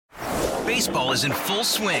Baseball is in full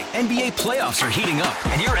swing. NBA playoffs are heating up,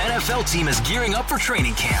 and your NFL team is gearing up for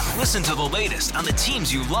training camp. Listen to the latest on the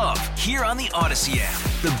teams you love here on the Odyssey app.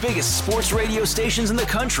 The biggest sports radio stations in the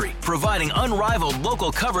country, providing unrivaled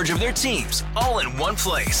local coverage of their teams, all in one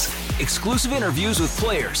place. Exclusive interviews with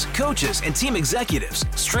players, coaches, and team executives,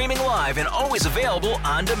 streaming live and always available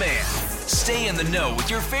on demand. Stay in the know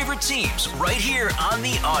with your favorite teams right here on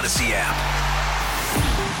the Odyssey app.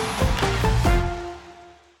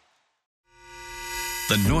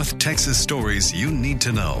 The North Texas stories you need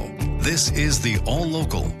to know. This is the All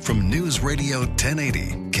Local from News Radio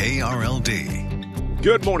 1080 KRLD.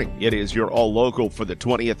 Good morning. It is your All Local for the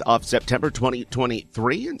 20th of September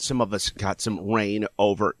 2023, and some of us got some rain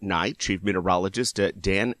overnight. Chief Meteorologist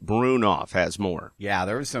Dan Brunoff has more. Yeah,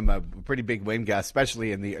 there was some pretty big wind gusts,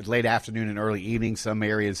 especially in the late afternoon and early evening. Some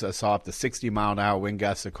areas saw up to 60-mile-an-hour wind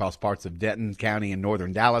gusts across parts of Denton County and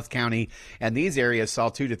northern Dallas County, and these areas saw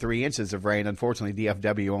 2 to 3 inches of rain. Unfortunately,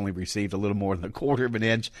 DFW only received a little more than a quarter of an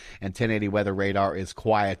inch, and 1080 weather radar is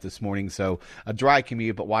quiet this morning, so a dry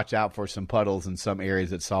commute, but watch out for some puddles in some areas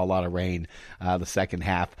that saw a lot of rain the second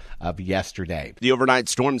half of yesterday. The overnight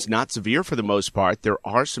storm's not severe for the most part. There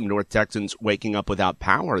are some North Texans waking up without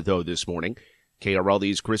power, though, this morning.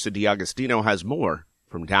 KRLD's Carissa D'Agostino has more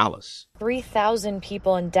from Dallas. 3,000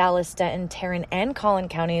 people in Dallas, Denton, Tarrant, and Collin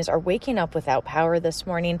counties are waking up without power this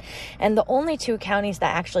morning. And the only 2 counties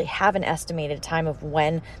that actually have an estimated time of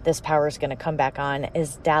when this power is going to come back on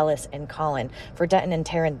is Dallas and Collin. For Denton and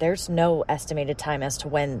Tarrant, there's no estimated time as to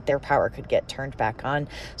when their power could get turned back on.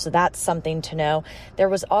 So that's something to know. There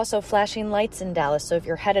was also flashing lights in Dallas. So if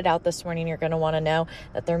you're headed out this morning, you're going to want to know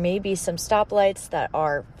that there may be some stoplights that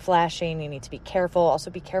are flashing. You need to be careful.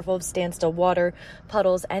 Also be careful of standstill water,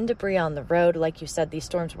 puddles, and debris on the road. Like you said, these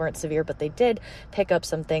storms weren't severe, but they did pick up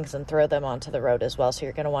some things and throw them onto the road as well, so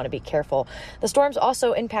you're going to want to be careful. The storms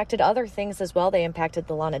also impacted other things as well. They impacted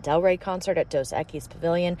the Lana Del Rey concert at Dos Equis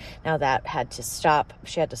Pavilion. Now that had to stop.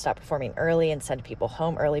 She had to stop performing early and send people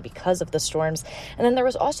home early because of the storms. And then there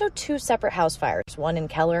was also 2 separate house fires, one in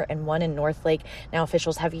Keller and one in Northlake. Now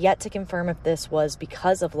officials have yet to confirm if this was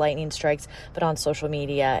because of lightning strikes, but on social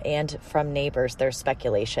media and from neighbors, there's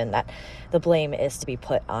speculation that the blame is to be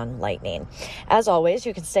put on lightning. As always,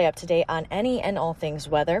 you can stay up to date on any and all things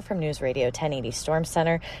weather from News Radio 1080 Storm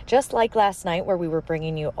Center. Just like last night where we were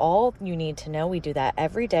bringing you all you need to know, we do that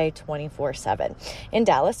every day 24/7. In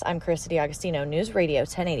Dallas, I'm Carissa D'Agostino, News Radio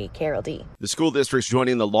 1080 KRLD. The school districts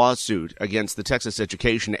joining the lawsuit against the Texas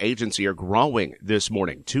Education Agency are growing this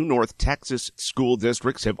morning. 2 North Texas school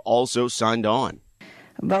districts have also signed on.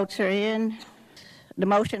 Votes are in. The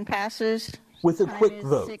motion passes. With a quick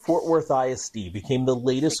vote, Fort Worth ISD became the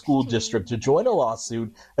latest school district to join a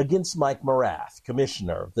lawsuit against Mike Morath,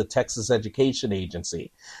 commissioner of the Texas Education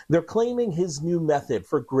Agency. They're claiming his new method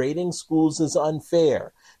for grading schools is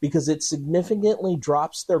unfair because it significantly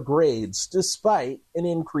drops their grades despite an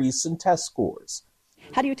increase in test scores.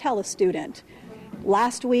 How do you tell a student,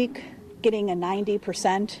 last week getting a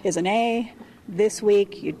 90% is an A, this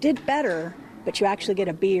week you did better, but you actually get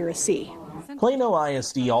a B or a C? Plano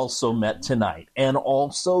ISD also met tonight and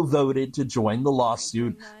also voted to join the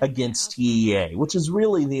lawsuit against TEA, which is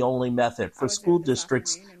really the only method for school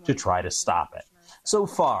districts to try to stop it. So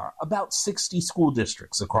far, about 60 school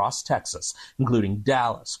districts across Texas, including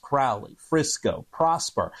Dallas, Crowley, Frisco,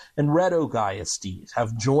 Prosper, and Red Oak ISDs,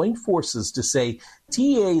 have joined forces to say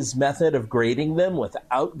TEA's method of grading them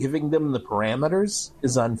without giving them the parameters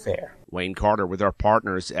is unfair. Wayne Carter with our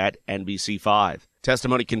partners at NBC5.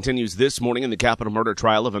 Testimony continues this morning in the capital murder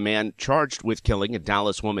trial of a man charged with killing a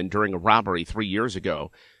Dallas woman during a robbery 3 years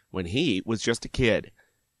ago when he was just a kid.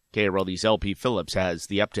 KRLD's LP Phillips has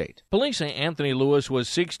the update. Police say Anthony Lewis was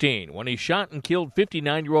 16 when he shot and killed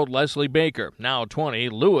 59-year-old Leslie Baker. Now 20,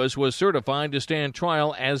 Lewis was certified to stand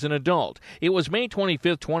trial as an adult. It was May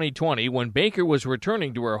 25, 2020, when Baker was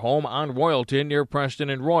returning to her home on Royalton near Preston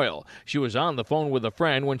and Royal. She was on the phone with a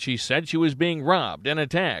friend when she said she was being robbed and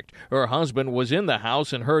attacked. Her husband was in the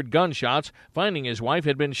house and heard gunshots, finding his wife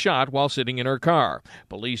had been shot while sitting in her car.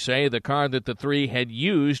 Police say the car that the three had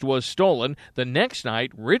used was stolen. The next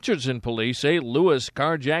night, Richardson police say Lewis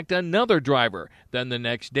carjacked another driver, then the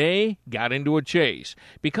next day got into a chase.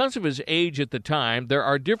 Because of his age at the time, there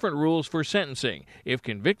are different rules for sentencing. If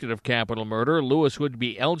convicted of capital murder, Lewis would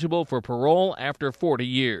be eligible for parole after 40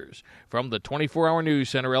 years. From the 24-hour News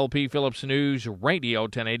Center, LP Phillips News, Radio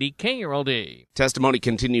 1080 KRLD. Testimony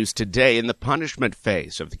continues today in the punishment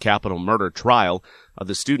phase of the capital murder trial of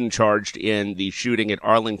the student charged in the shooting at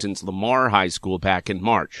Arlington's Lamar High School back in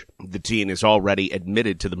March. The teen is already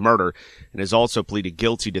admitted to the murder and has also pleaded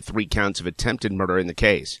guilty to 3 counts of attempted murder in the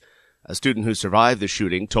case. A student who survived the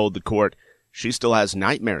shooting told the court she still has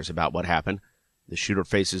nightmares about what happened. The shooter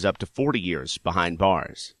faces up to 40 years behind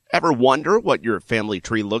bars. Ever wonder what your family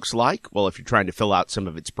tree looks like? Well, if you're trying to fill out some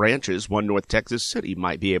of its branches, one North Texas city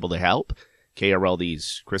might be able to help.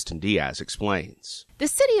 KRLD's Kristen Diaz explains. The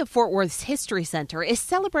City of Fort Worth's History Center is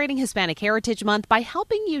celebrating Hispanic Heritage Month by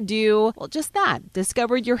helping you do, well, just that,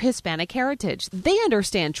 discover your Hispanic heritage. They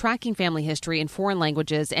understand tracking family history in foreign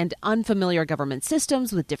languages and unfamiliar government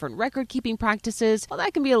systems with different record-keeping practices. Well,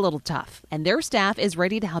 that can be a little tough. And their staff is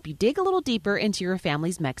ready to help you dig a little deeper into your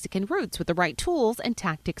family's Mexican roots with the right tools and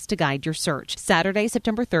tactics to guide your search. Saturday,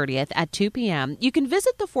 September 30th at 2 p.m., you can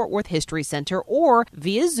visit the Fort Worth History Center or,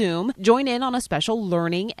 via Zoom, join in on a special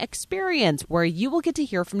learning experience where you will get to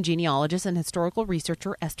hear from genealogist and historical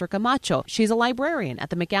researcher Esther Camacho. She's a librarian at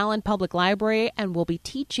the McAllen Public Library and will be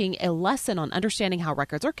teaching a lesson on understanding how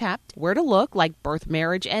records are kept, where to look, like birth,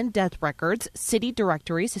 marriage, and death records, city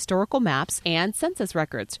directories, historical maps, and census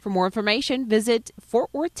records. For more information, visit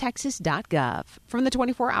fortworthtexas.gov. From the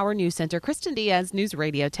 24-Hour News Center, Kristen Diaz, News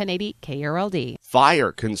Radio 1080 KRLD.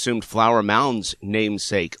 Fire consumed Flower Mound's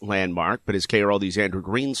namesake landmark, but as KRLD's Andrew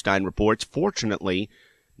Greenstein reports, fortunately,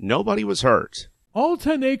 nobody was hurt. All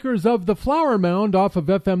 10 acres of the Flower Mound off of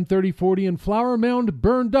FM 3040 in Flower Mound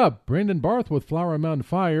burned up. Brandon Barth with Flower Mound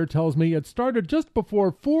Fire tells me it started just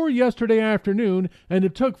before 4 yesterday afternoon, and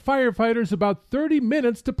it took firefighters about 30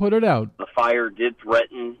 minutes to put it out. The fire did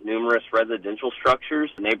threaten numerous residential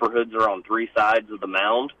structures. Neighborhoods are on three sides of the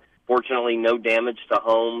mound. Fortunately, no damage to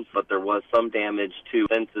homes, but there was some damage to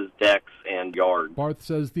fences, decks, and yards. Barth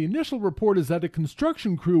says the initial report is that a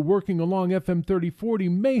construction crew working along FM 3040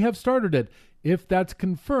 may have started it. If that's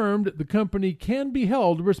confirmed, the company can be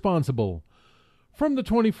held responsible. From the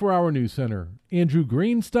 24-Hour News Center, Andrew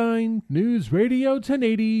Greenstein, News Radio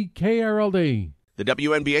 1080 KRLD. The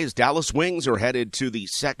WNBA's Dallas Wings are headed to the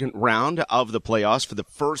second round of the playoffs for the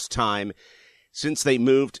first time since they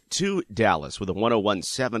moved to Dallas with a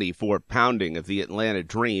 101-74 pounding of the Atlanta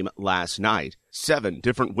Dream last night. 7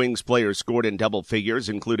 different Wings players scored in double figures,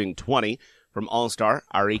 including 20 from All-Star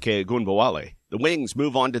Arike Ogunbowale. The Wings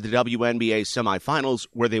move on to the WNBA semifinals,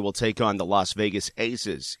 where they will take on the Las Vegas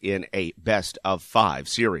Aces in a best-of-5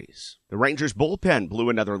 series. The Rangers' bullpen blew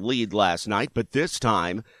another lead last night, but this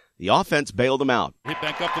time, the offense bailed them out. Hit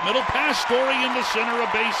back up the middle, pass Story into center, a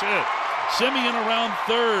base hit. Simeon around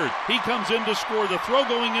third. He comes in to score. The throw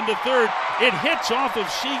going into third. It hits off of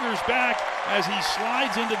Seager's back as he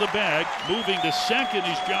slides into the bag. Moving to second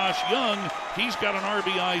is Josh Young. He's got an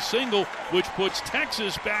RBI single, which puts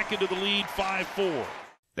Texas back into the lead 5-4.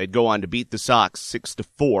 They'd go on to beat the Sox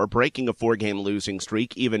 6-4, breaking a 4-game losing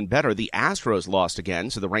streak. Even better, the Astros lost again,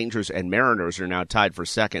 so the Rangers and Mariners are now tied for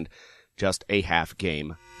second, just a half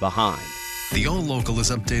game behind. The All Local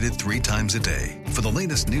is updated 3 times a day. For the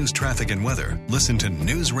latest news, traffic, and weather, listen to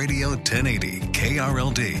News Radio 1080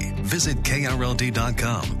 KRLD. Visit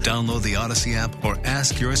KRLD.com, download the Odyssey app, or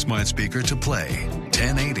ask your smart speaker to play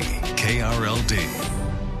 1080 KRLD.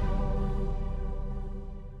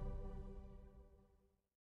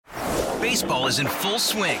 Baseball is in full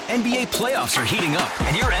swing. NBA playoffs are heating up,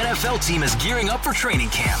 and your NFL team is gearing up for training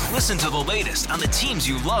camp. Listen to the latest on the teams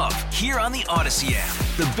you love here on the Odyssey app.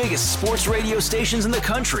 The biggest sports radio stations in the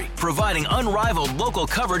country, providing unrivaled local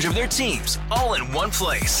coverage of their teams, all in one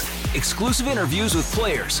place. Exclusive interviews with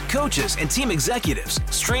players, coaches, and team executives,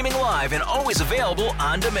 streaming live and always available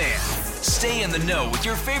on demand. Stay in the know with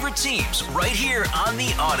your favorite teams right here on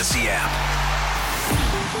the Odyssey app.